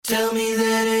Tell me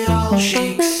that it all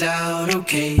shakes out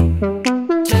okay.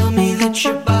 Tell me that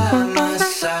you're by my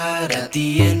side at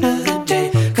the end of the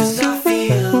day. 'Cause I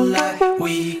feel like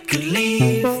we could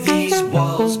leave these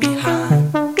walls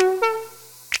behind,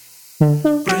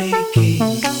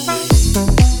 breaking away.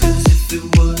 'Cause if it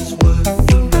was worth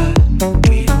the ride,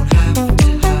 we don't have to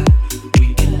hide, we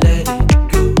can let it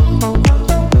go.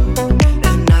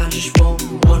 And I just want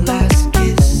one last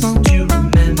kiss to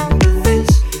remember this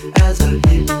as I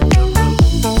hit the road.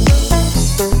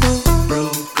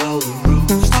 Broke all the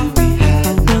rules till we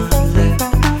had none left.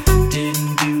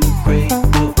 Didn't do great,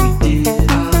 but we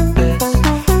did our best.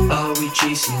 Are we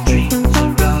chasing dreams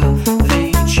or are they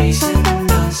chasing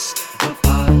us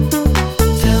apart?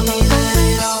 Tell me that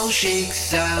it all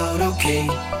shakes out okay.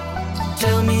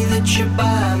 Tell me that you're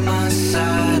by my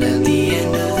side at the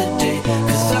end of the day.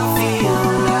 'Cause I feel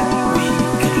like we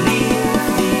could leave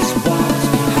these walls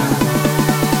behind.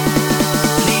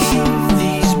 Leave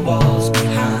these walls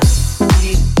behind.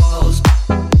 These walls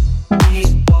behind.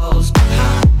 These walls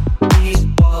behind. These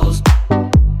walls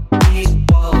behind. These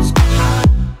walls behind.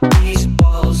 These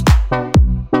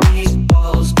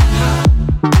walls behind.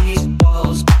 These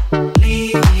walls.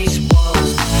 Leave these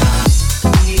walls behind.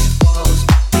 These walls.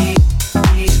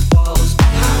 These walls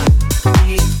behind.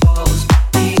 These walls.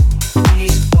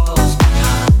 These walls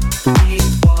behind. These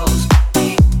walls.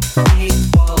 These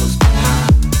walls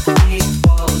behind. These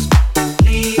walls.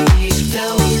 Please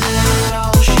tell me that it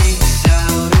all shakes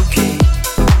out okay.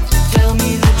 Tell me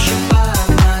that you're by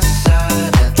my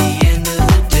side at the end of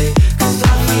the day. 'Cause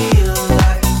I feel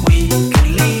like we could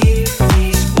leave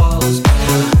these walls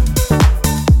behind.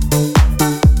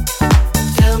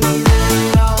 Tell me that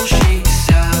it all shakes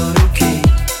out okay.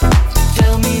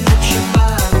 Tell me that you're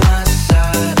by my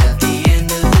side at the end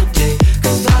of the day.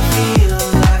 'Cause I feel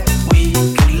like we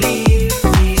could leave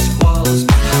these walls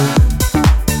behind.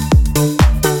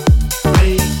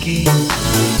 Breaking,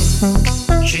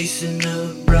 chasing a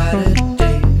brighter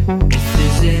day. If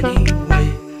there's any way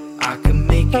I can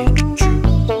make it true,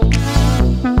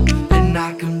 and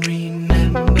I can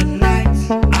remember nights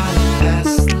I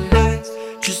passed the lights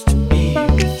just to be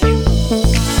with you.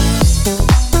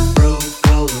 Broke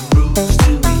all the rules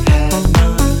till we had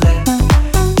none left.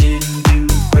 Didn't do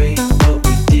great, but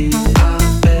we did our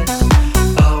best.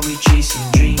 Are we chasing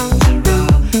dreams or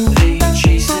are they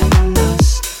chasing us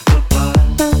apart?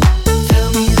 Tell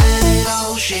me that it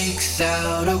all shakes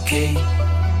out okay.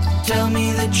 Tell me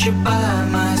that you're by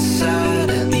my side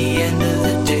at the end of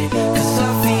the day. 'Cause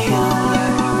I feel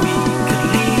like we could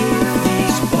leave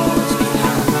these walls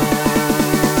behind.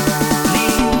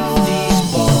 Leave these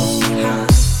walls behind.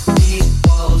 These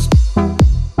walls.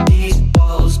 These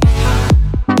walls behind.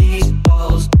 These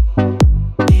walls.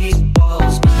 These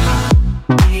walls behind.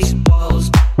 These walls.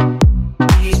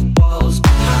 These walls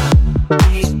behind.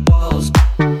 These walls.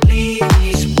 Leave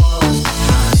these walls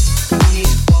behind.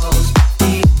 These walls.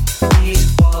 These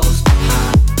walls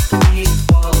behind. These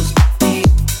walls.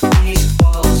 These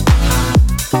walls behind.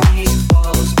 These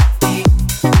walls.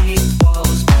 These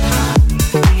walls behind.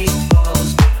 These walls.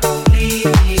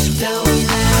 Please tell me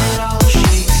that it all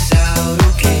shakes out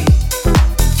okay.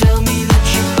 Tell me that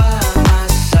you're by my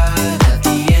side at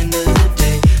the end of the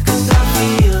day. 'Cause I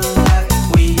feel like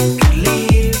we could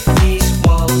leave these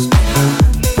walls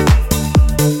behind.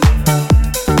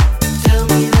 Tell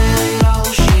me that it all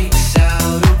shakes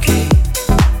out okay.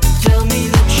 Tell me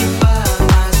that you're by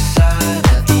my side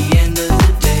at the end of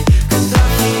the day. 'Cause I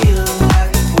feel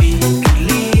like we could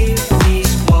leave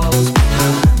these walls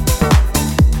behind.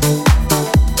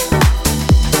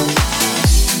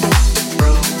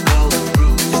 Broke all the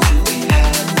rules till we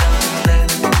had none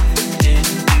left.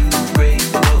 Didn't do great,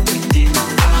 but we did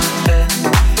our best.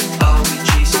 Are we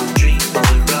chasing dreams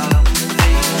or are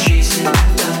they chasing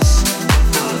us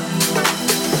apart?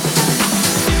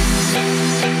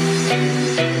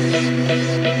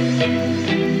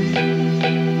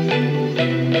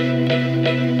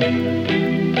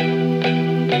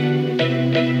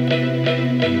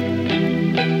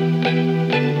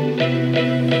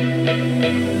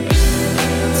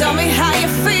 Tell me how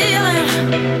you're feeling.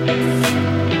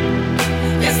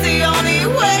 It's the only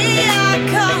way I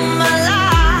come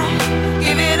alive.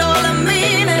 Give it all a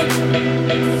meaning.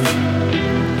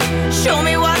 Show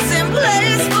me what's in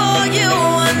place for you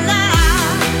and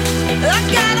I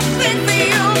got a thing for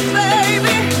you,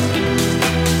 baby.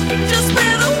 Just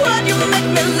with a word you make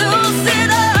me lose it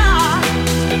all.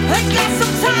 I got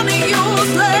some time to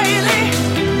use lately.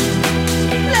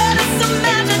 Let us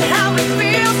imagine how it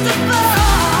feels to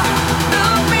fall.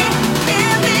 Look me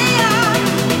in the eye.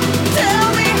 Tell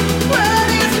me what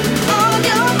is on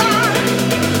your mind.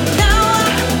 Now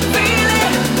I feel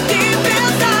it.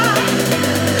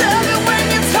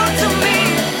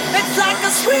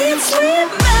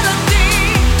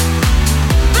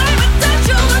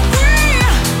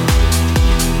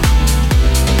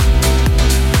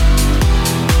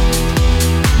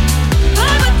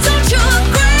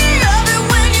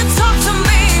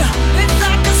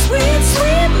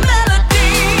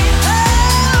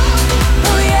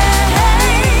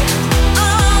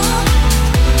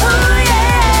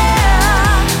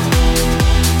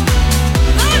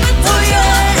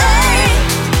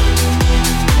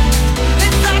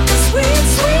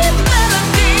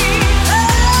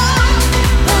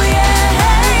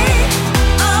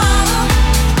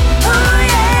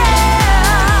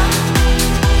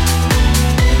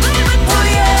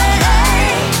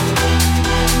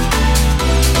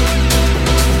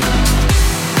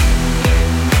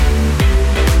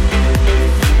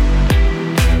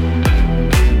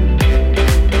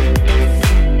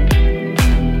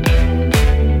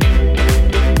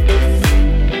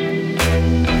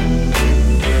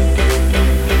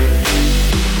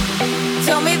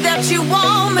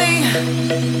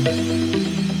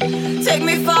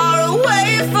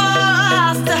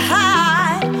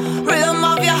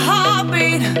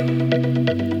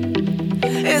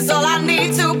 is all I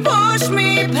need to push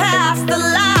me past the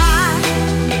line.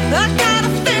 I got a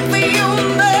thing for you,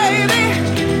 baby.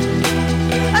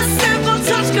 A simple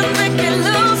touch can make me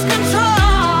lose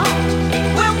control.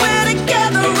 When we're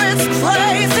together, it's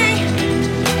crazy.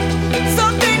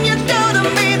 Something you do to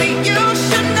me that you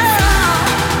should know.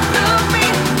 Look me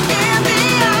in the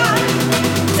eye.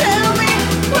 Tell me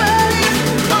what is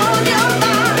on your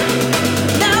mind.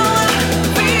 Now I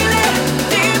feel it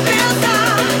deep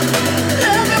inside.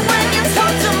 Love it when you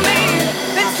talk to me.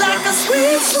 It's like a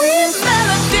sweet, sweet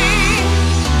melody.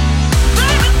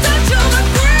 Baby, don't you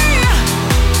agree?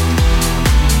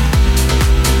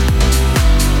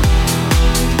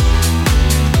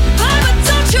 Baby,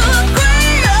 don't you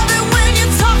agree? Love it when you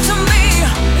talk to me.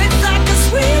 It's like a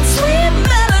sweet, sweet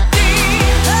melody.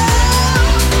 Oh,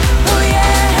 oh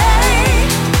yeah.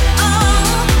 Oh,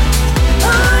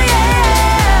 oh yeah.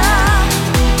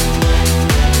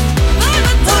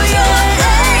 Baby, don't you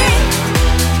agree?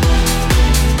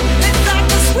 It's like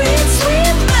a sweet,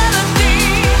 sweet melody.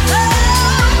 Oh,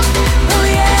 oh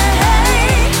yeah.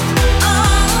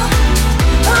 Oh,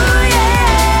 oh yeah.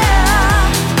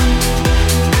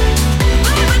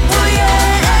 Baby, oh yeah.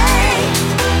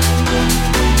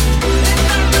 It's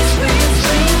like a sweet,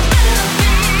 sweet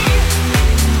melody.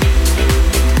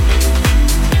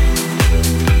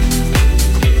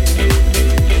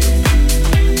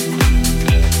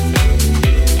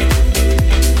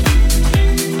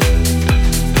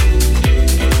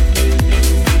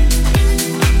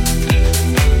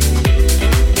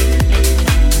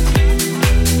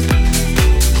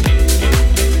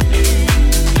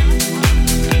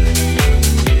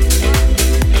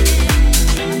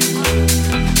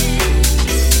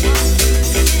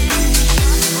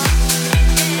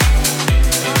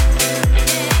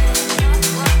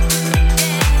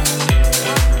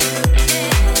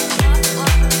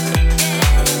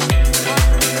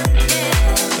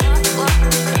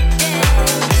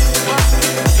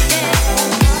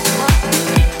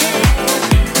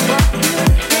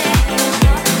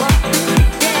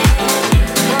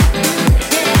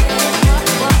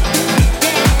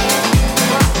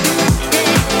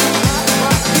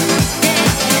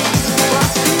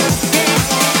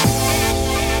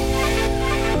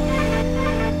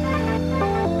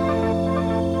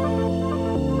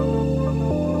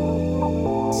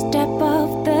 Step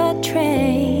off the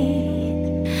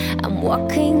train. I'm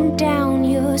walking down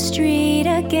your street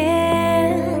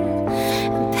again.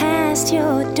 I'm past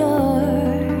your door,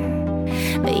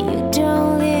 but you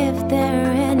don't live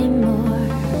there anymore.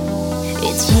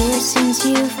 It's years since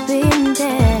you've been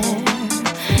there.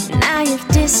 Now you've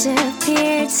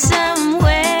disappeared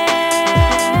somewhere,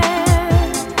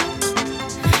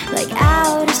 like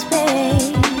outer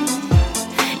space.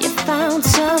 You found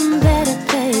some better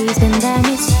place, and I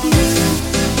miss you.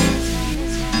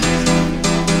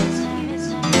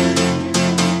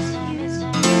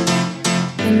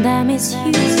 And I miss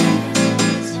you,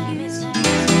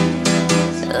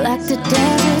 like the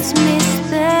deserts miss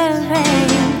the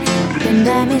rain. And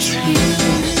I miss you.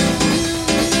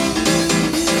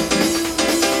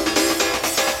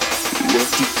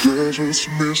 Like the deserts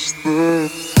miss the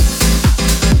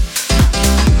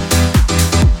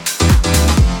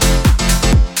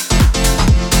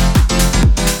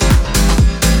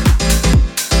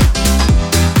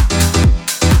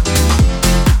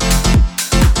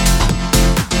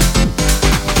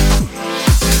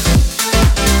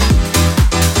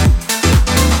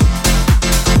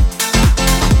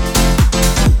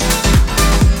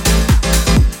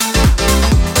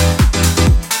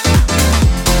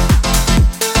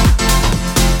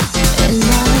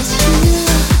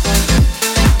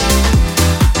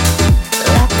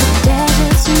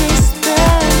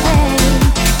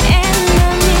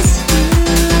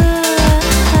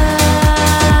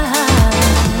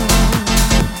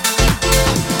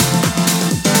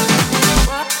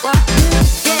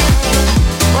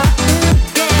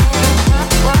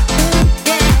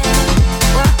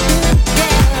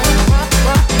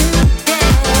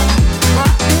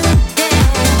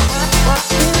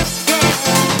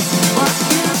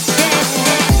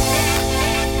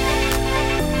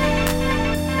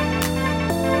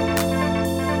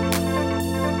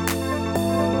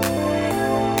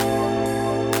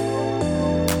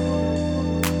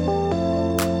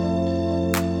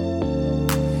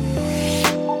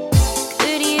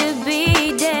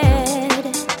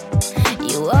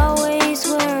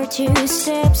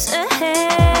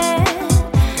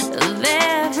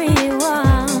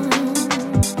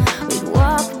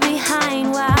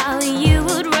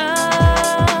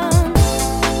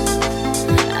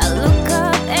I look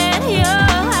up at your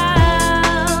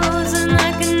house and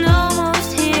I can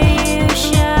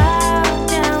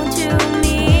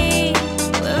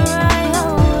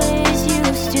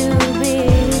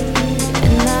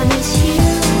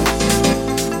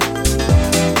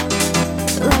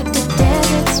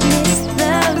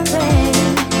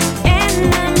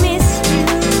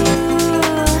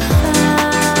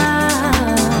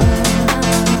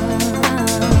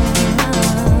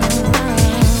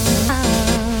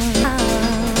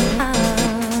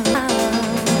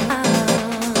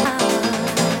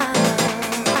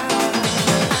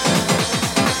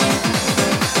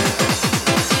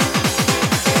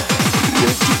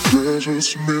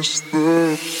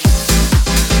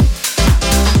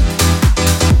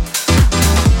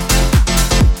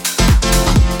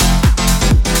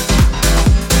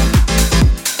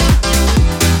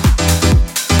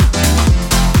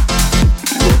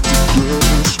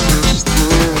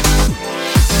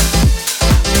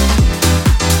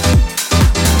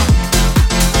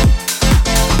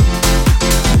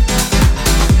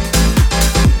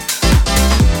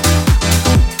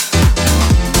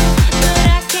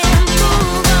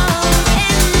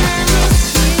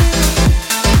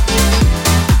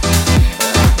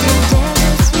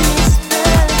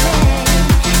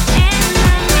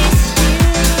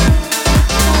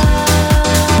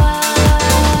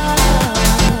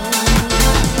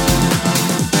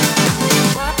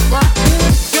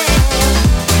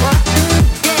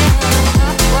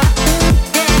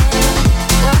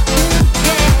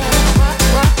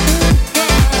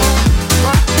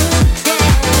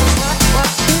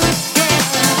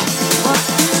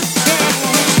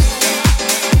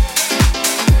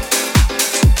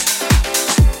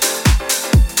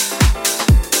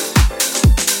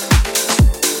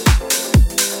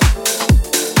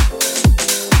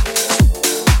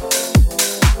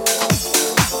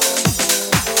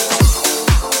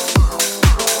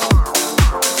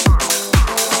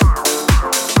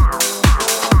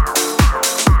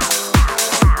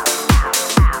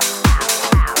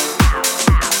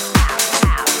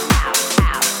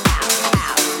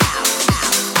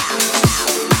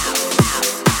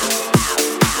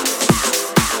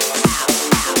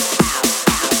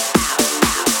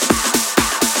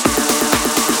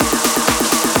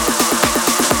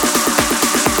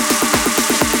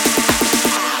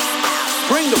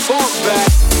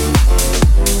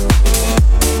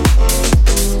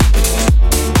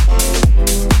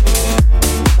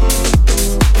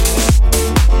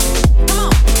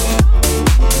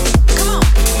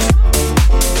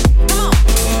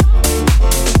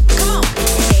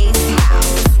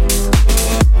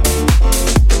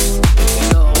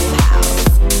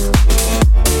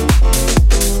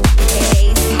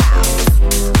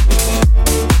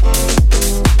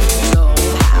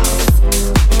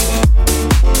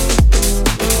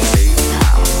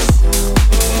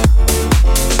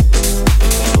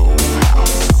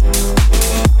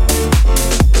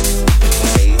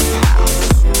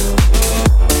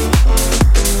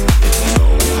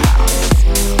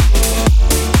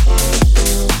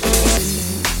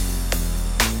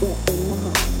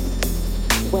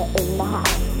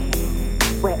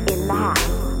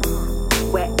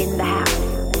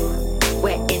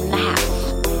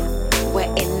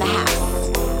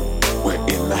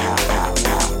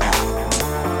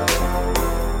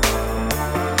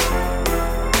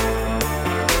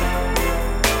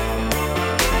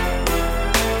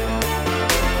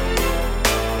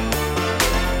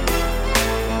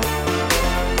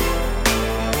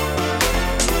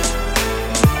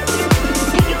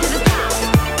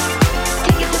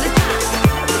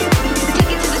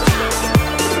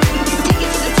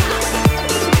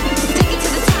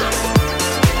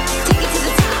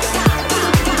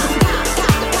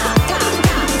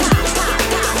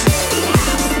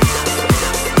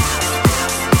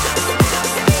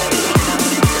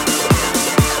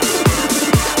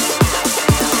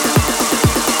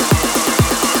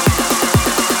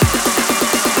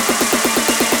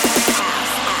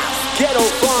ghetto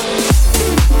funk.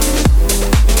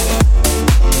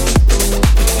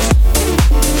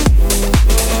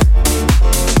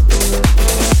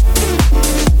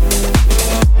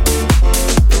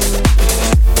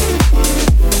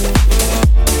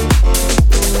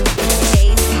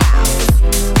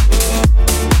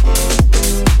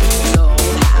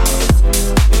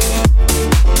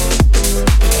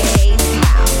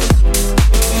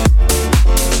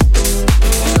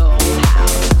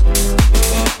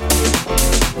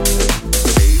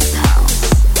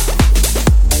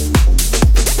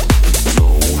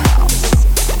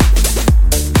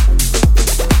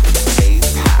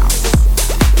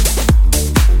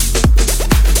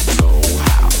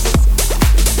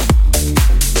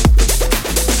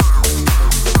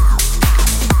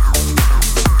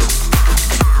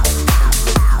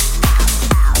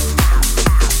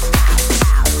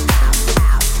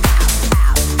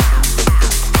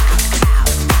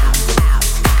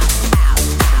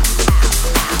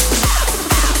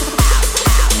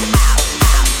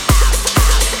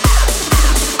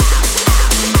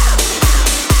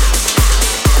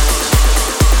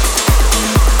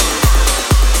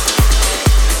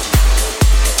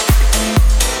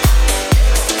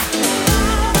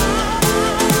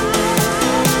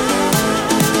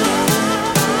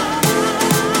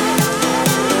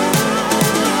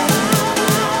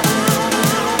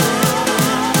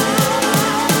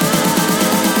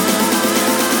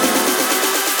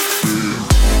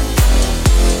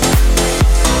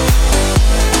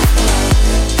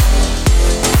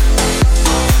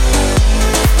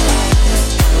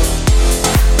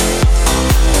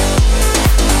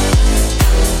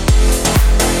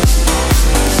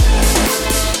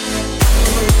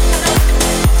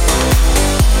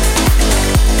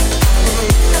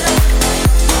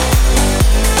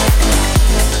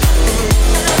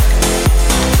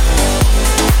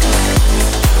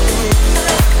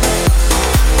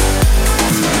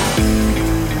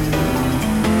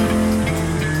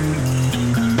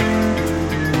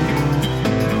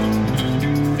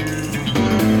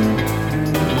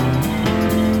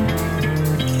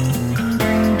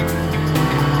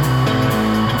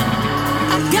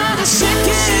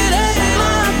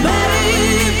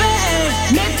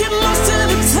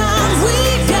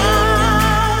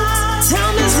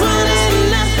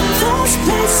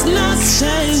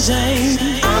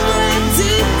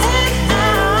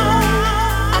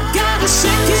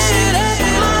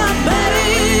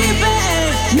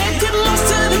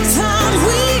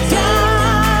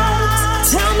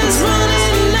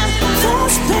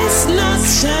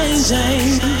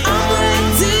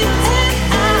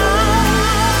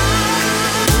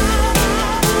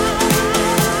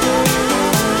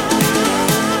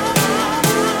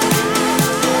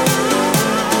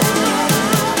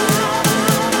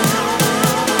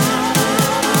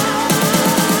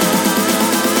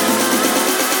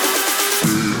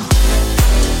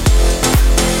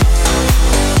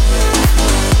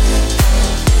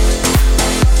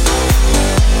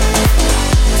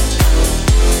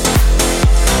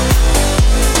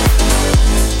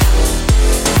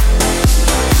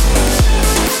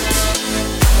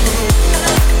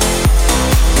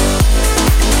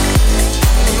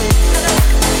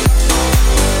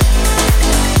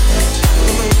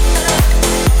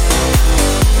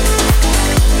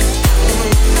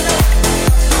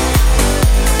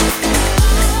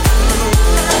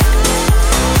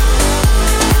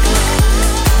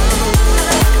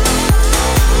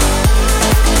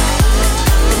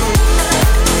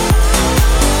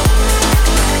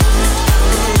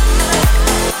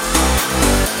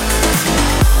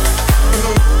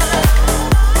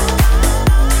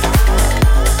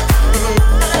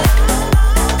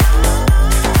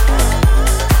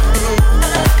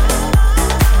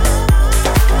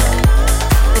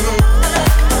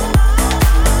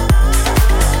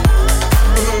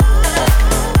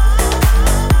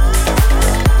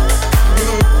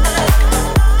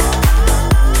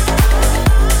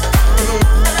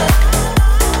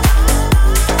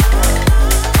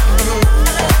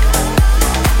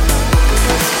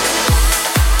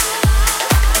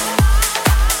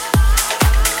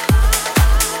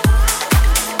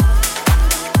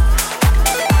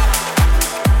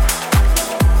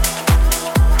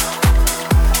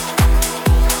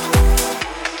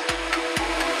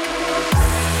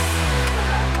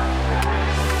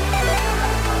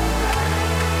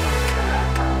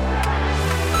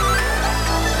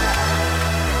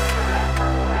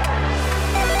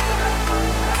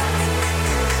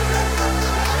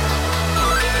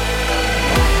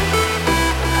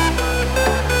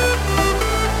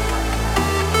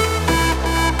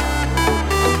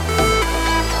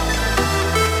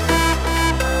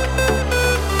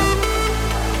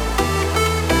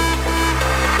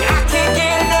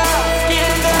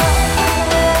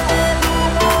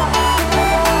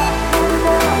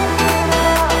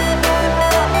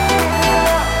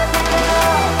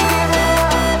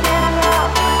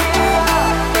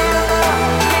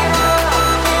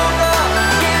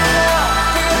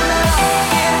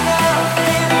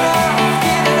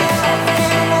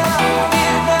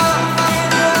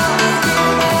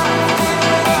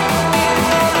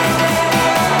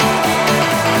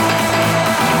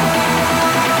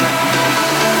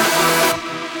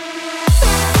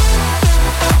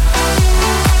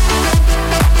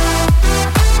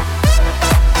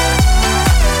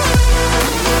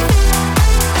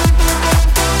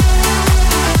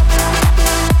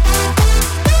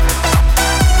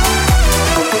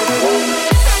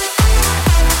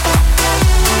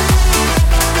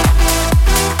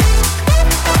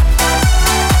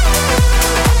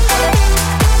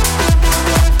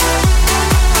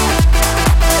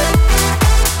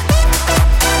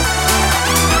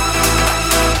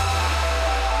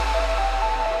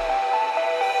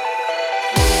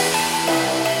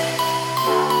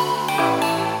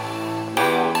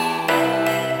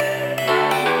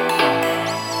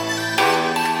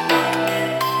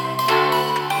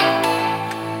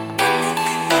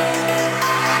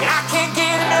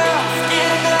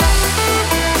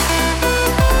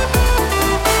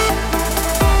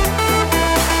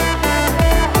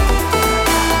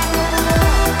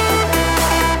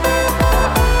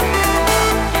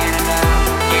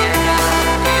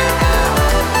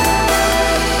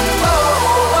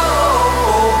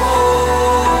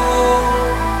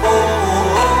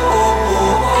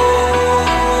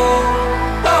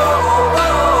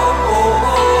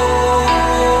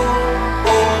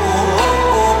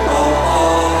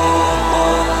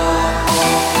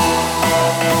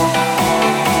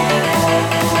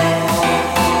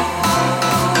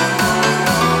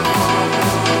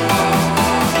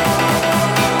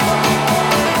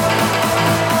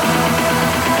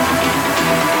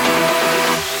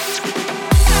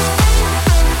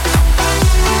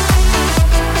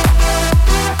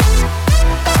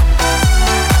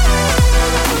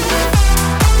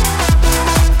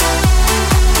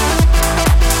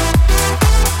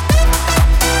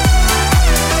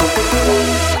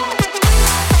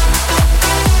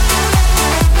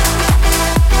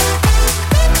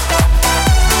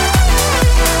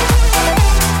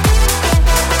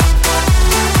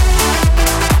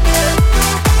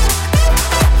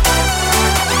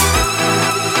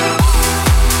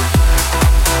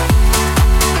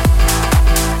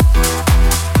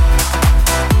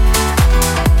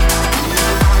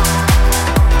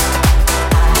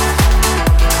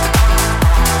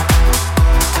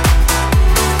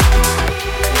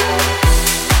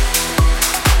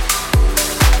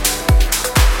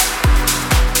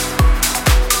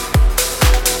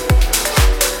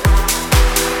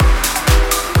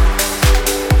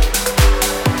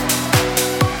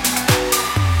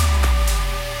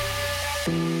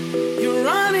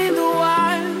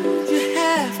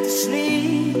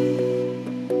 sleep.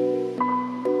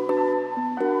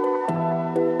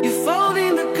 You're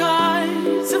folding the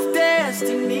cards of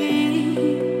destiny,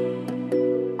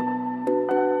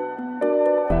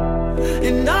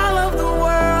 and all of the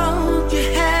world you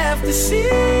have to see.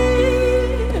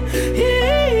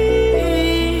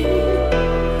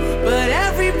 But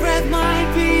every breath might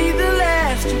be the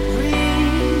last you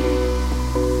breathe.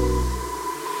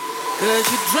 'Cause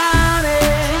you're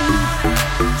drowning,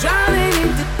 drowning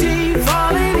into deep,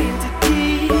 falling into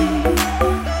deep.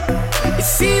 It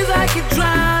seems like you're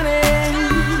drowning,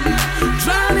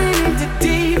 drowning into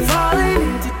deep, falling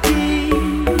into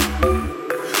deep.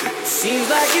 It seems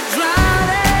like you're drowning.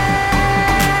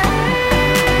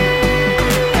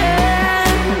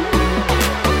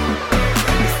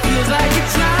 It feels like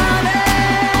you're drowning.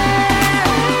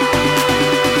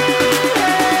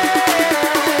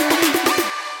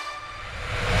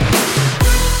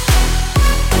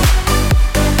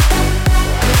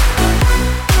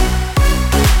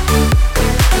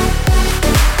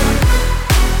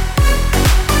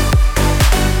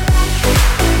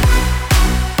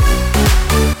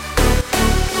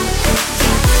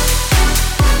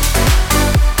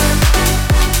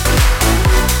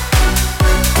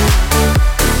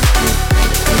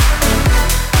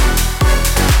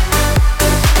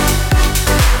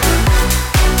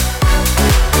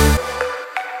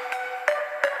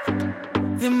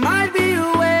 There might be a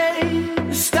way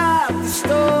to stop the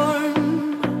storm.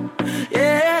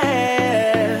 Yeah,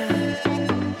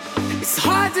 it's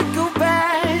hard to go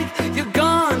back. You're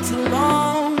gone too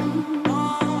long.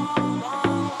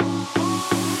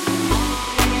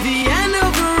 The end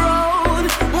of the road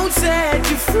won't set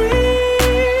you free.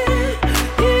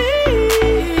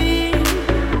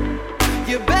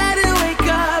 You better wake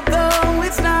up, though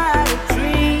it's not a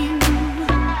dream.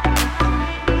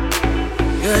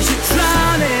 'Cause you're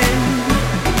drowning,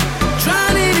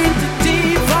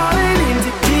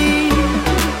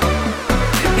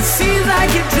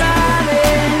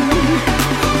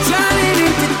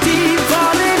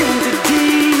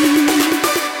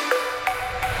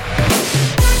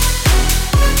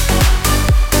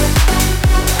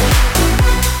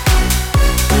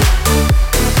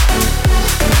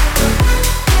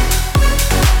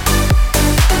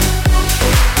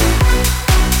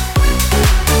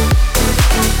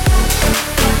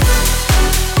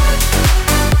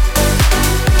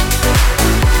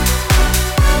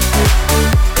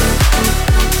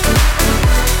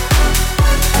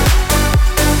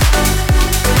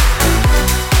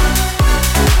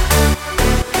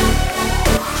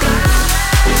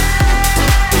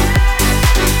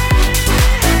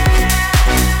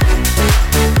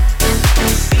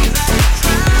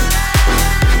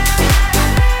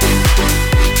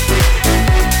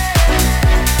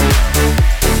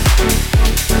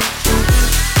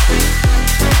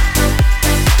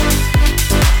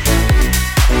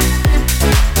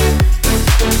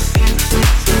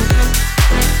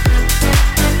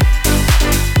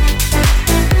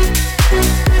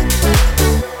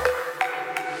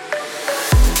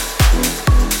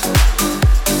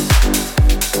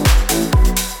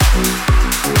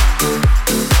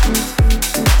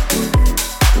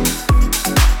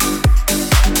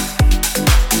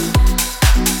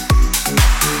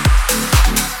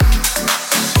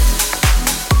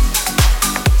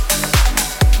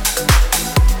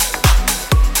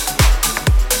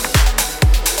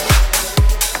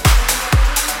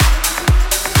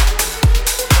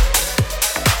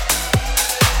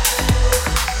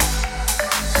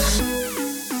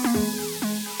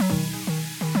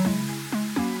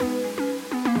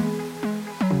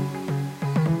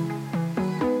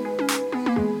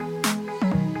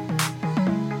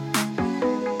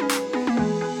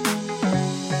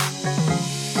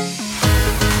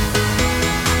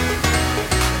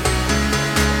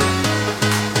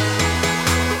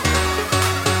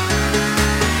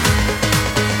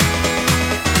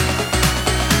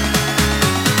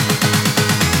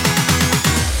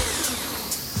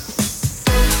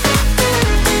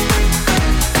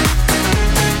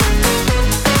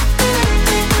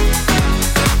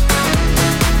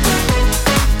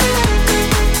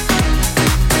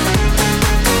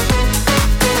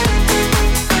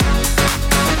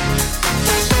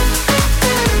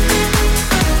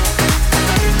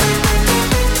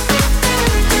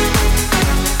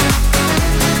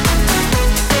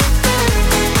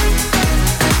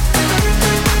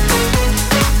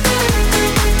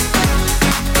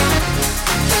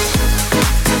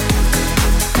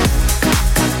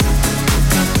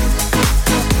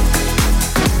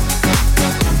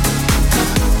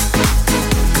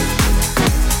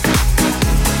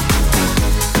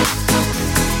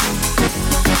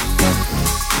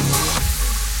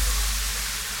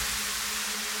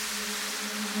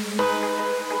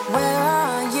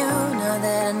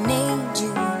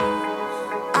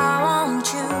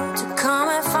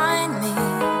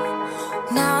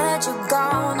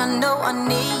 know I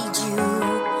need you.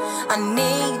 I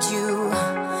need you.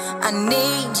 I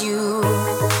need you.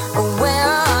 Where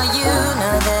are you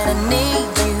now that I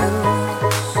need you?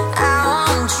 I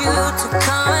want you to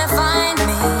come and find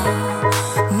me.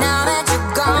 Now that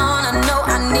you're gone, I know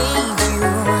I need you.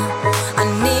 I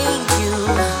need you.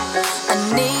 I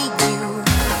need you.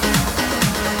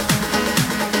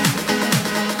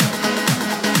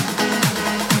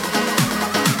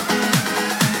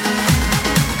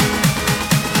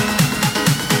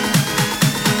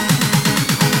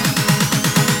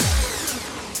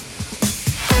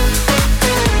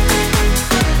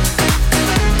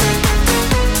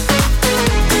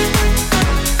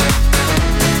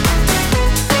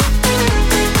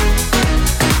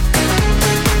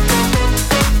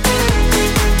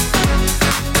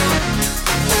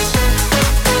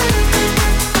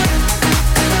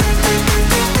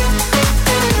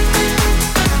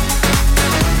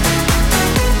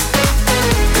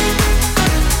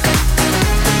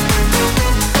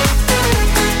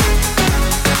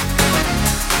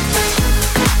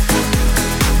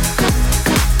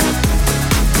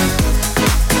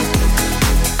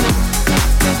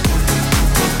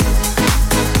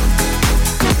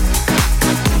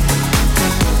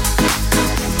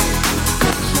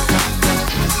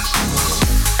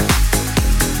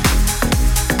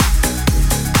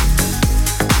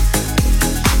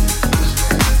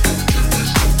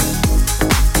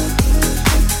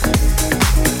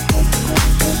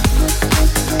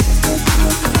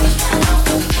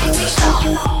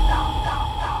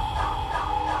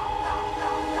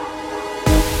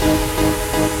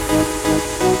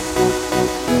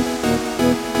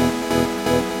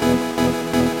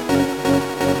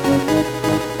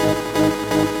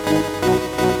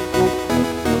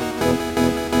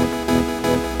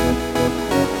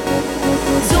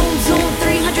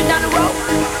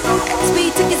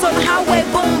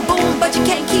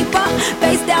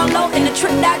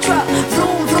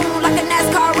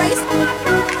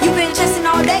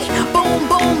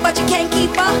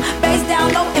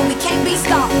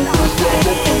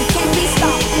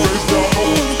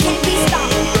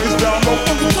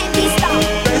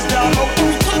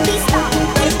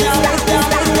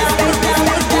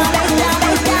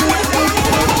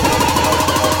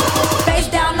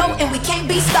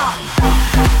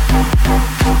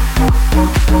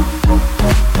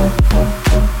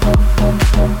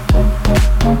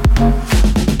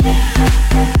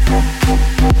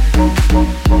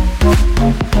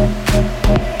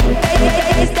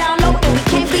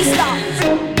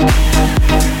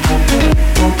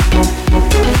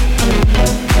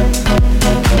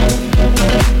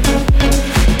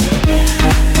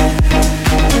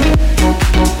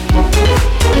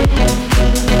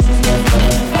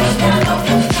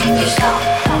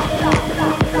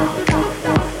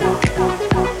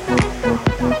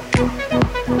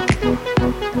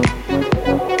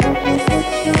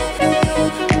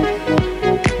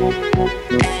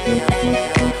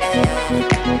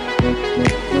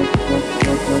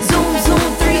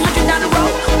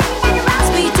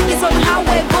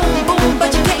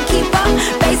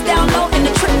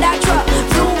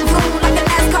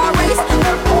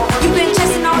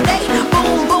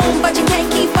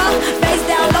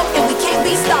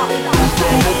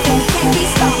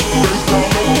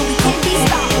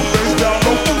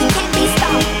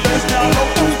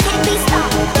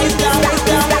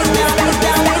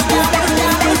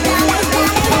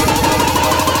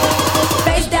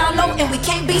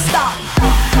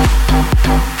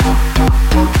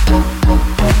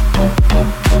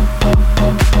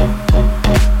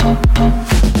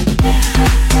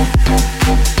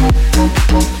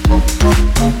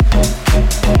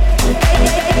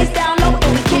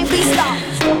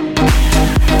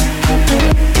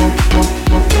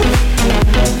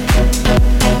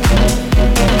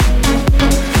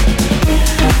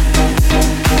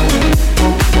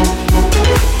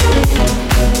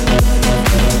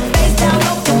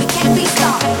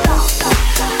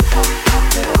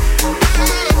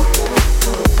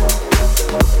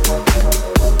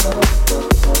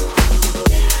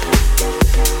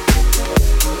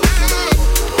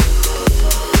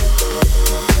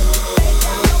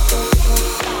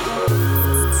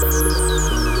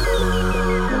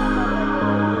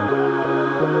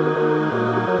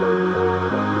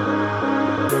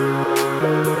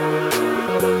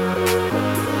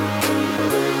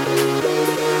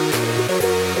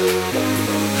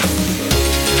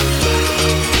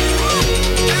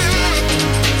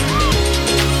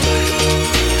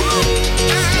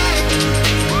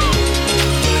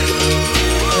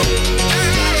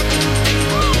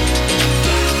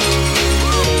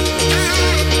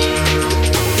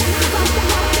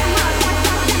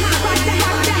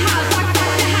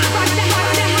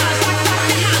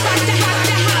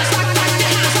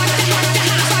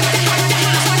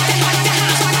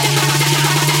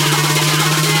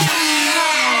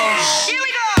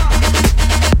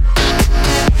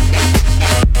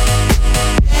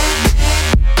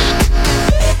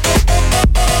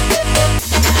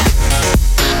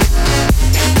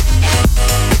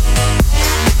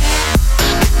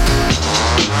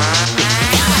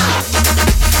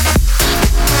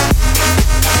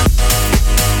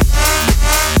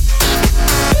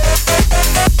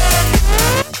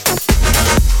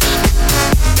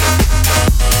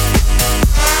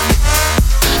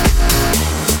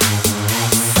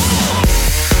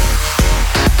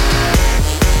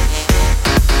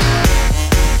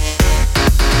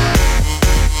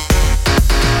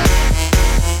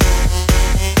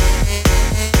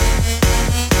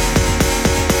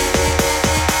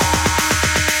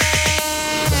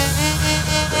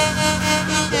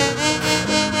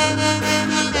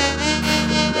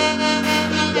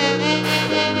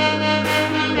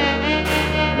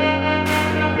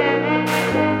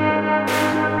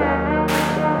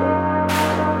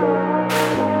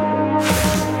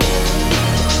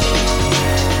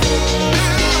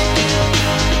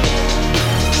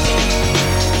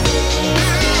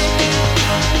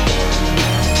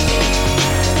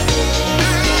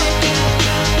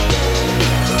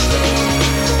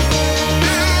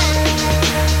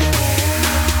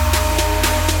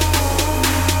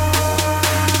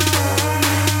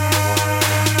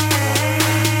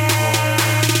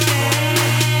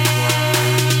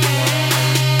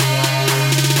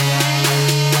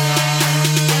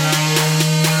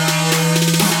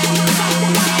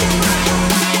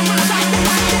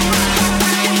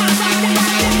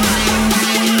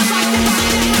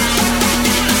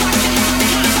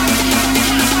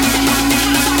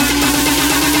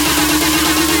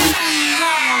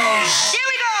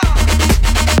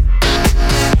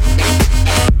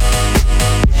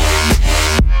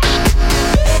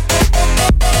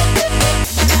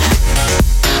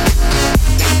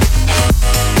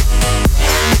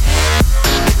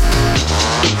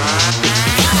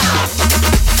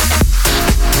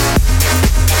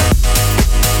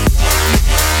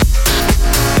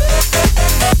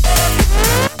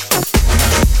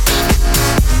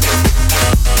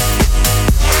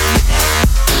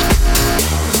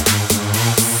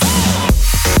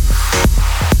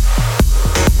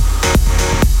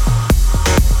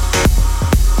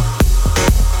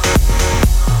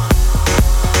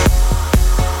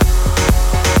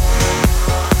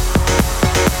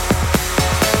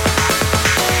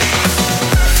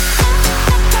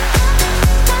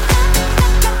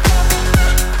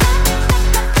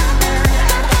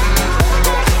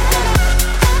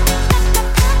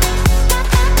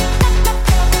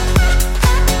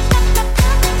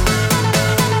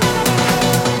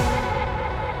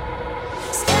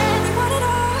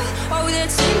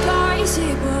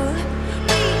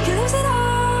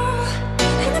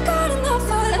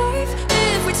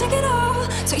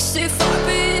 tasty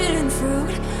forbidden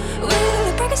fruit. Will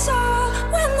it break us all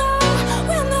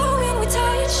when we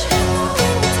touch?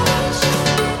 When we touch.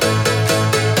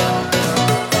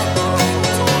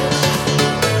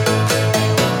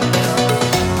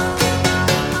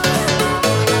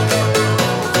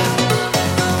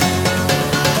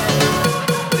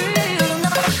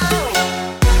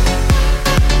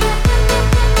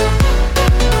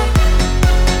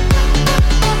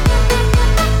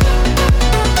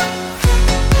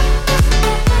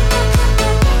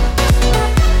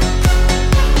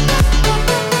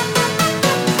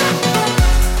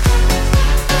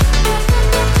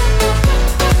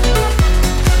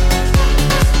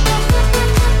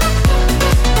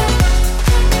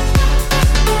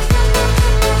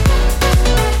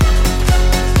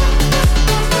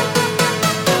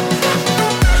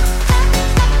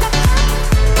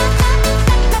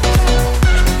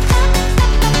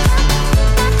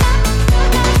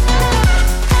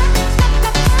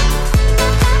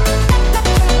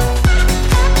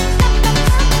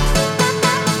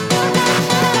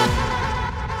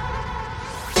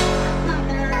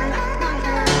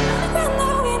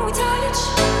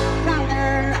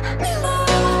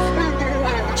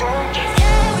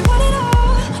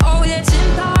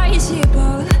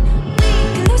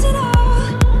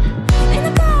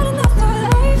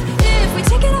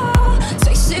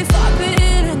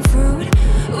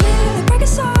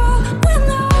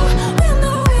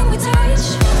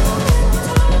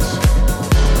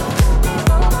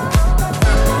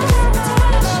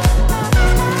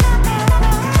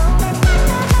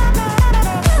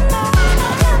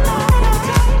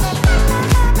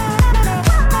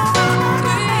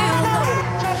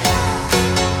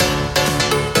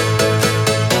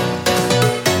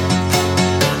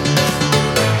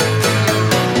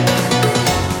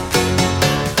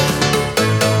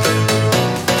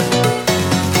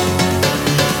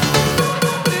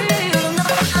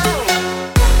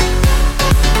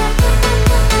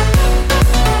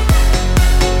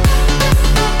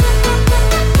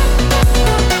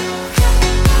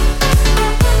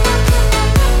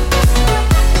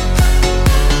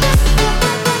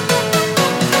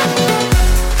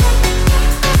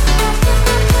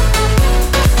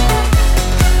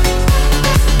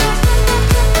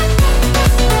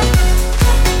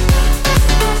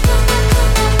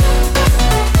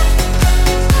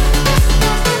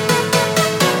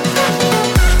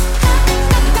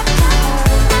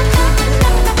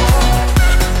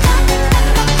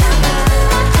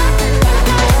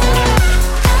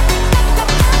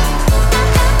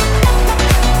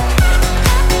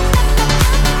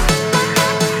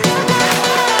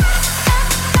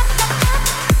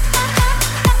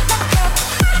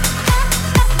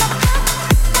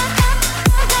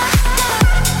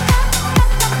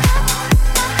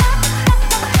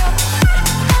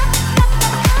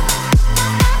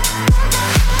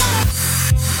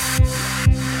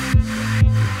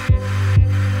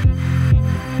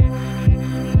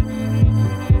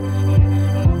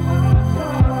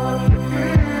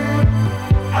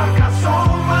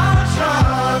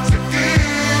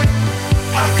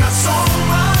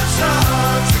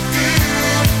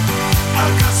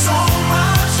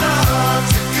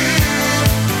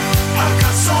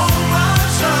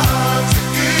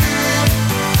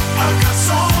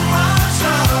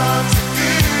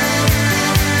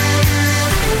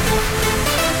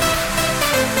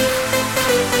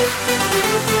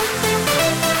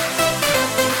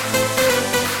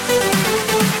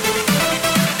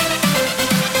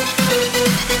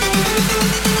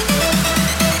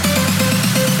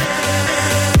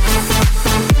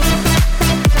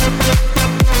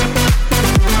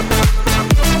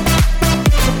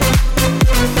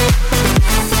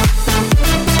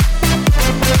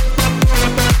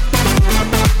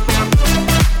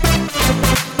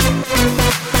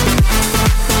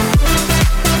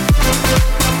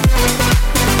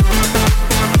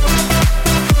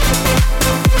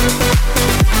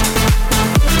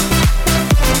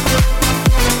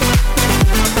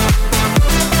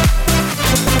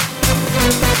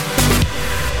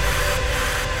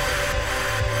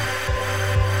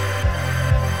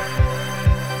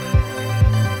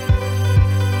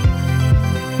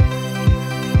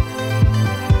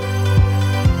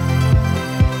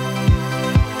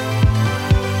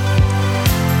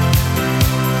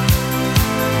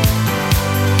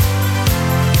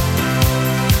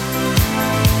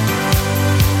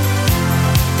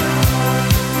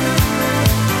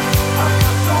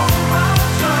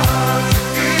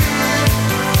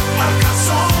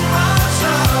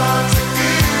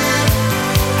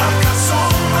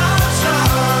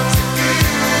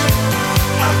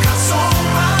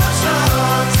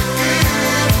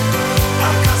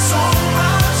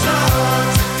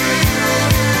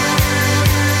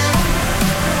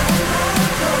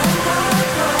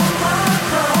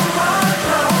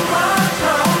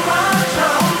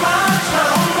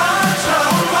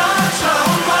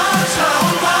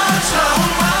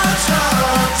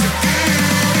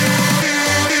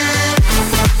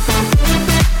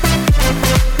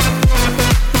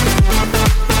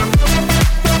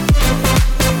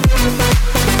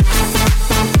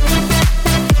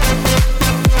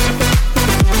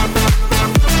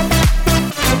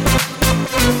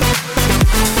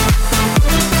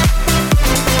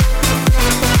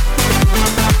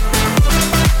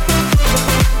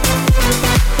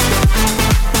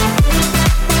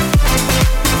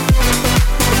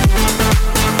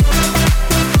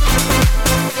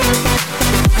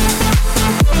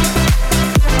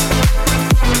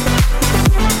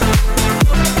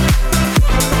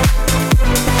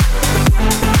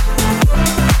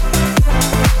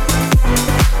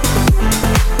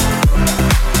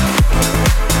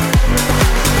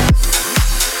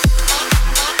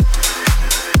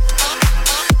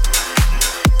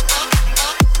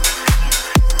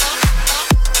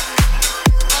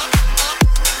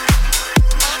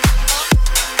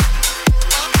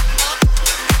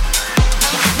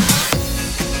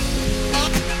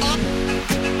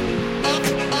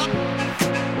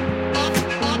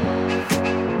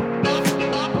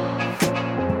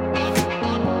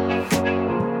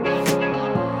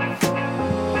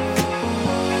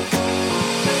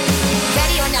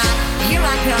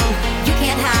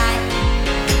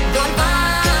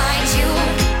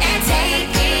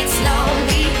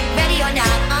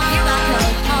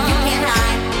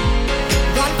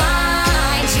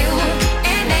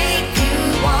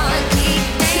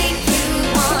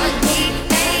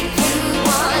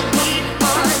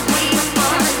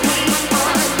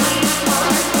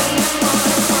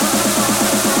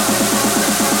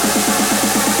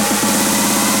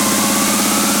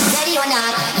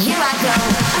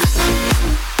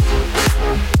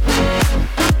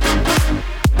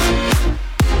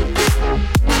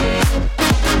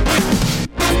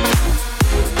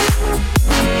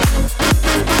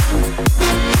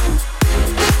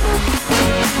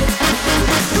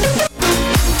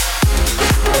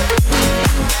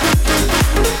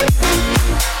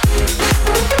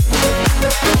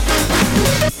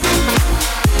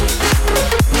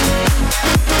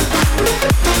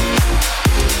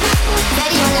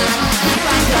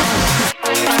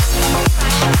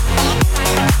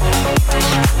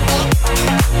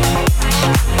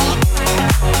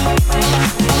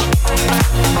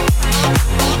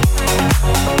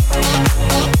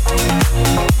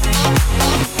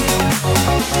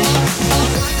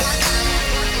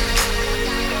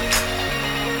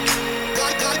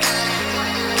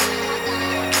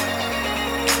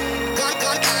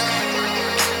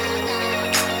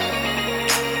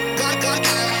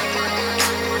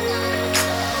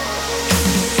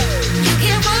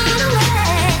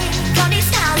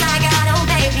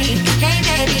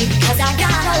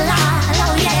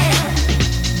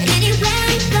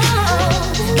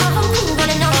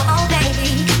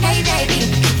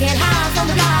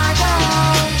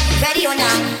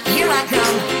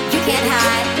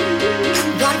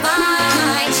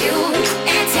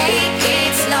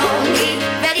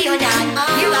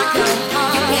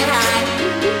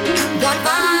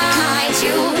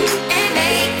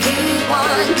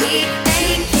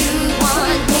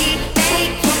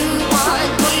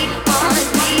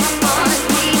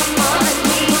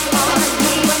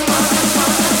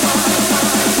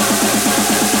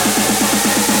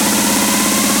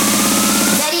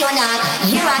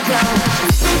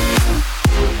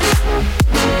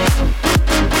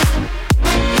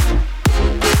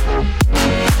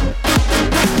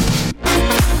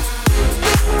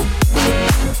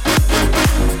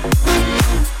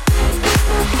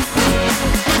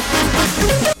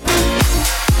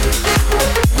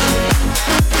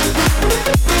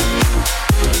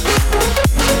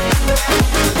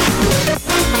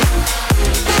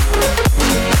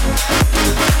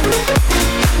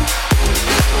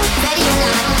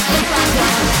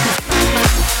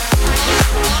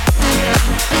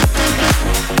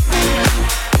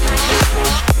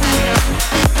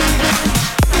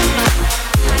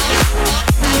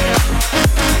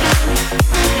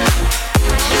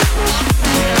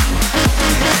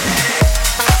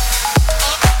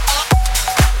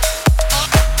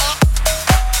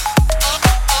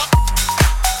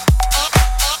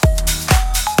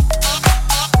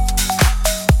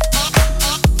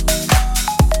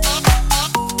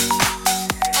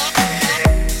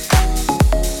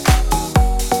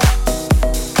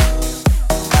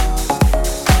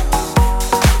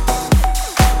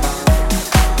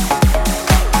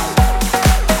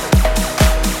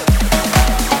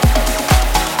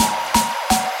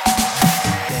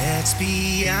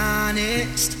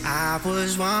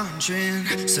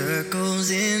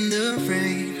 circles in the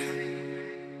rain.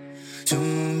 Too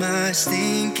much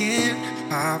thinking,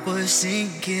 heart was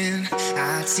sinking.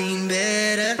 I'd seen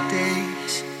better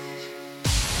days.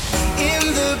 In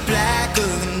the black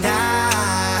of the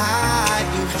night,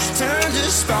 you turned a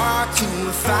spark to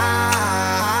a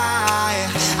fire.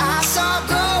 I saw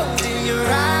gold in your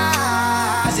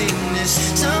eyes. In this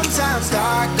sometimes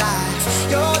dark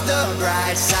life, you're the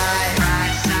bright side.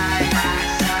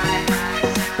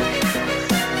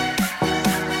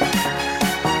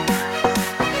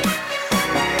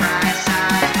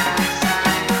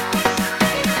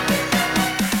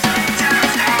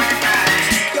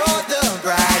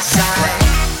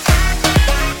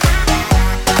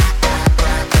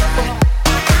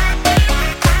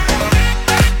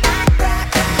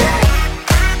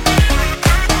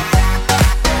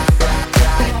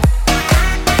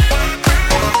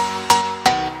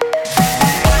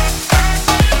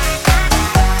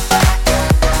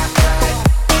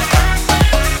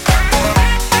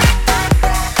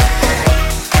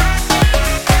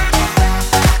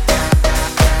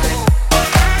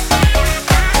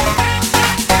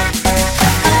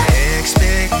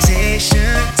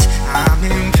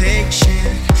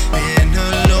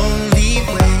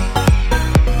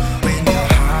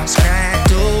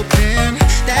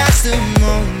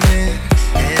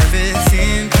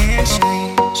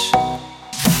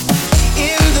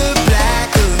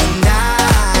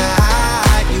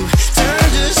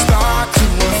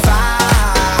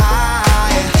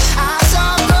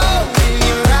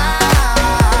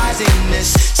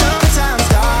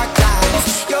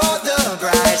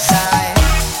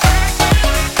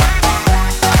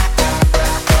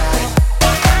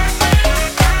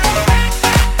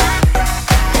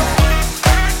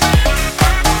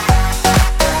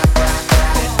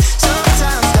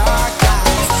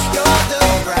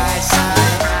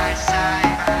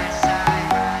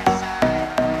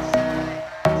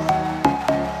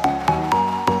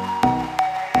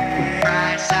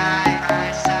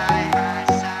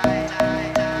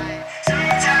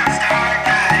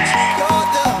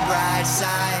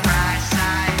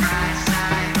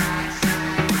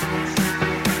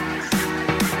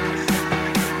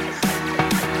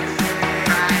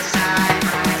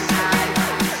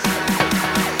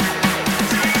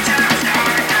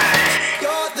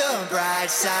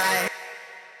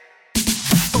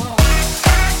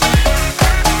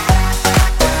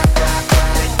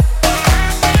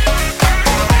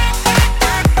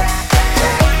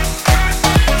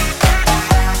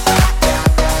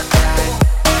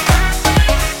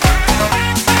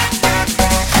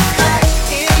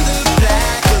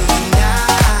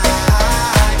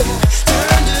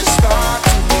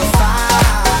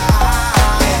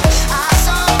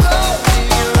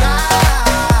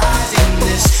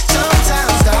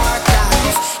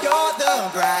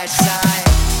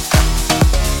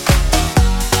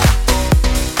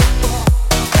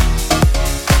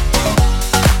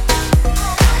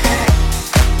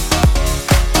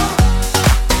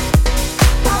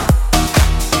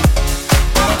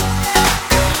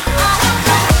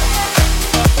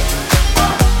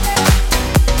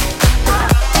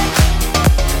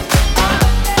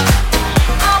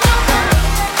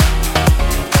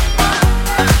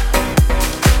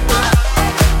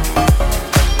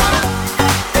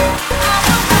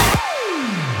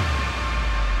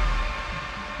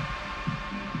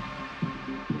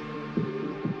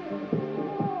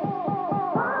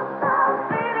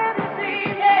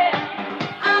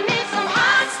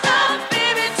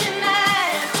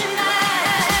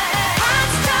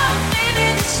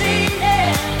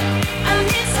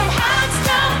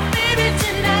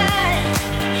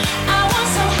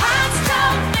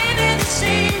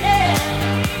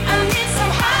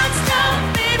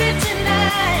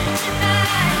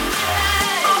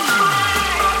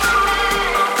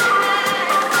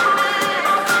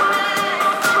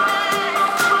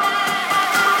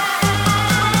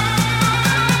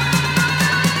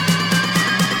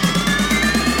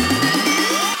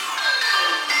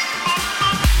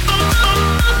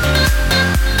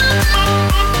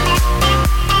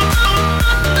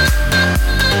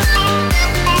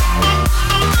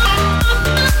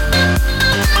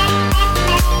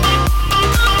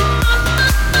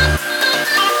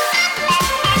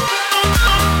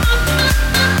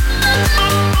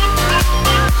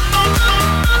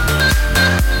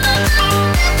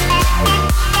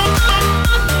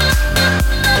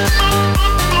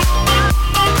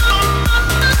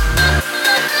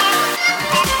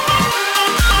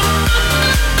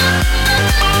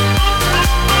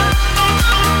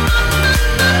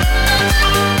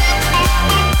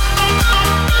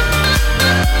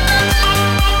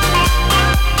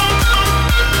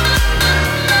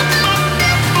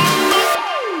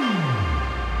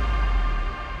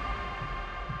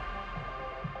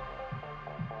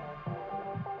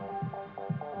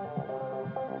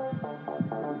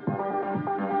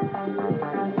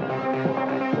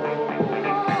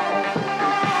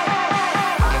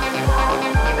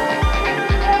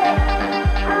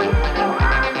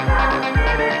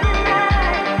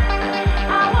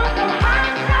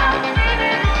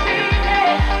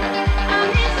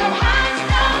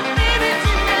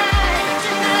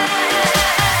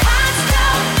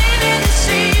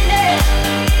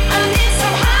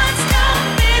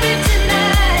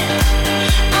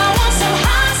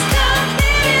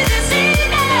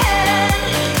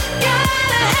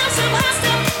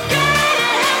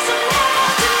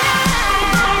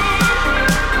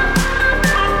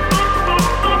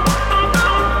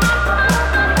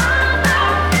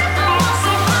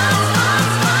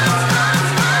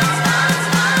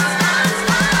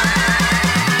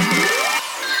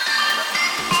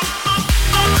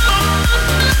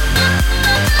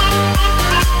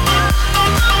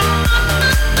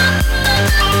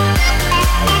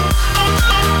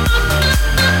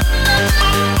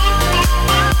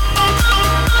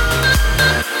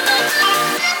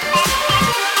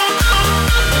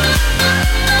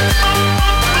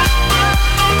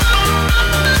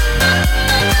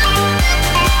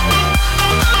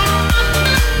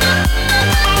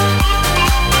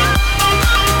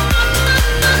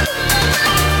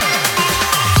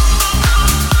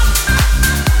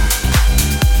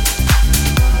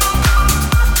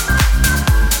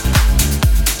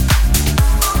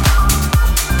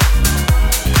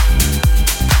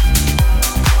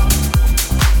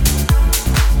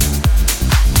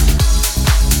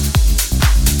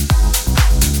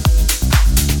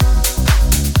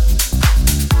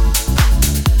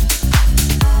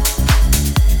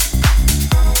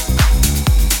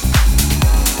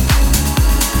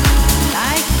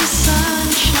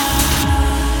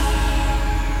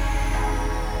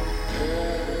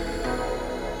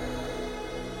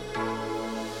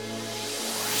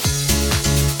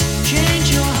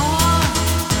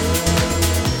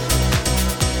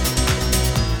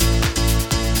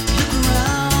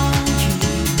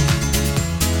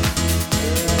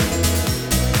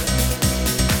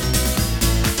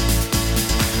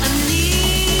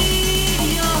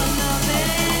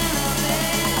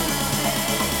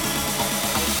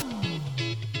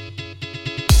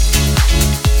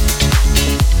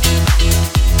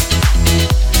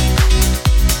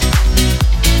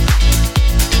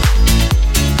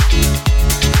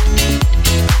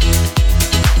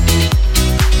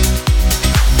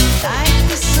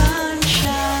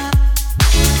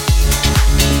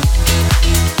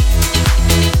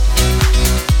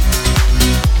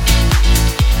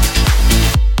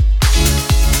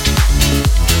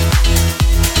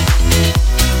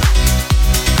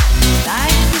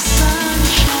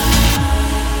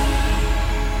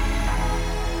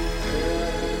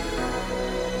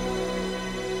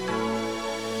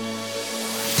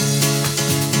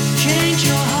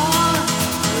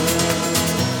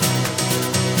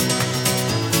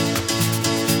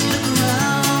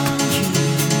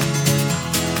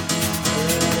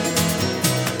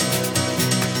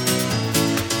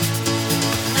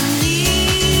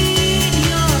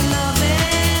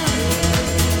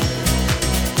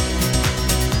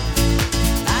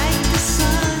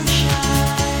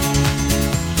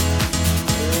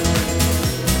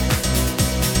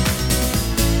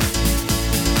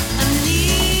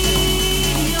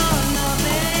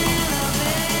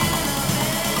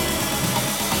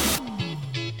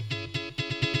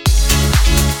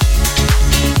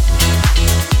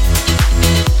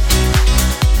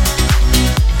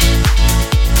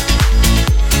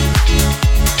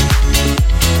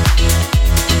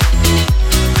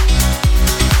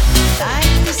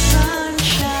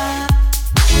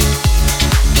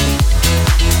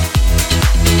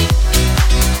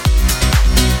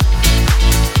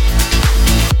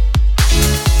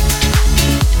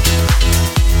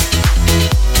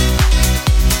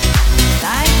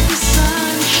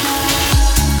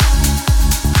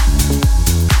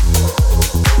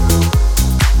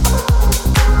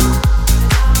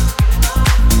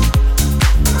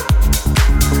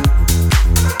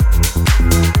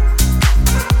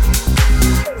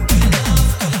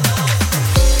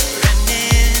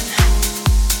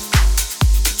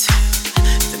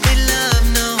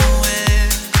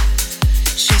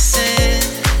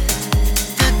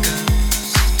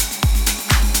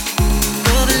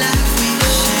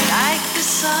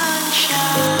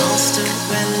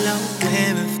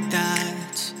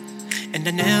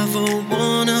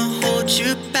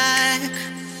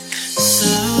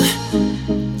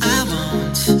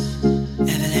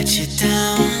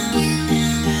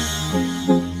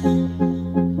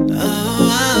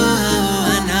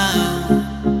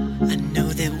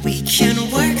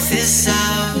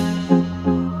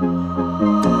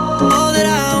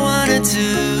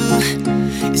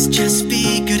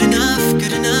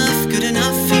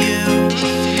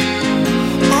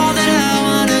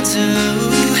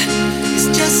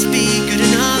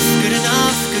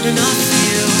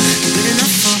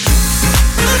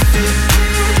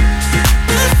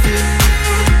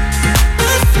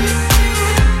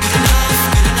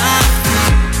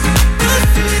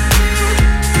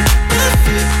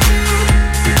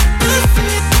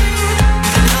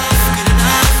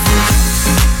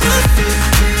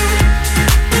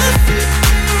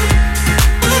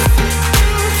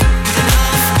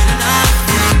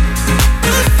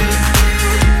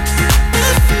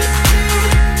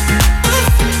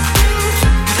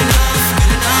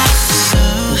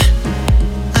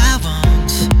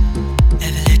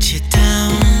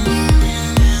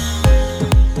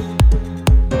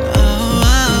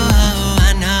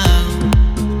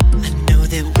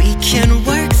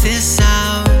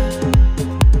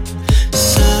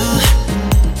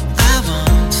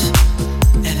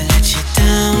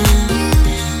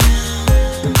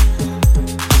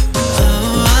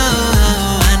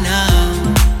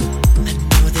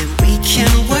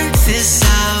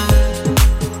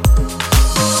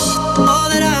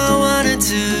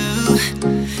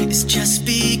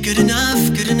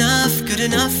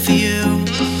 good enough for you.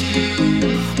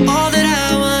 All that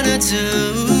I wanna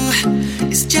do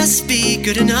is just be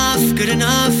good enough, good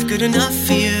enough, good enough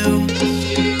for you.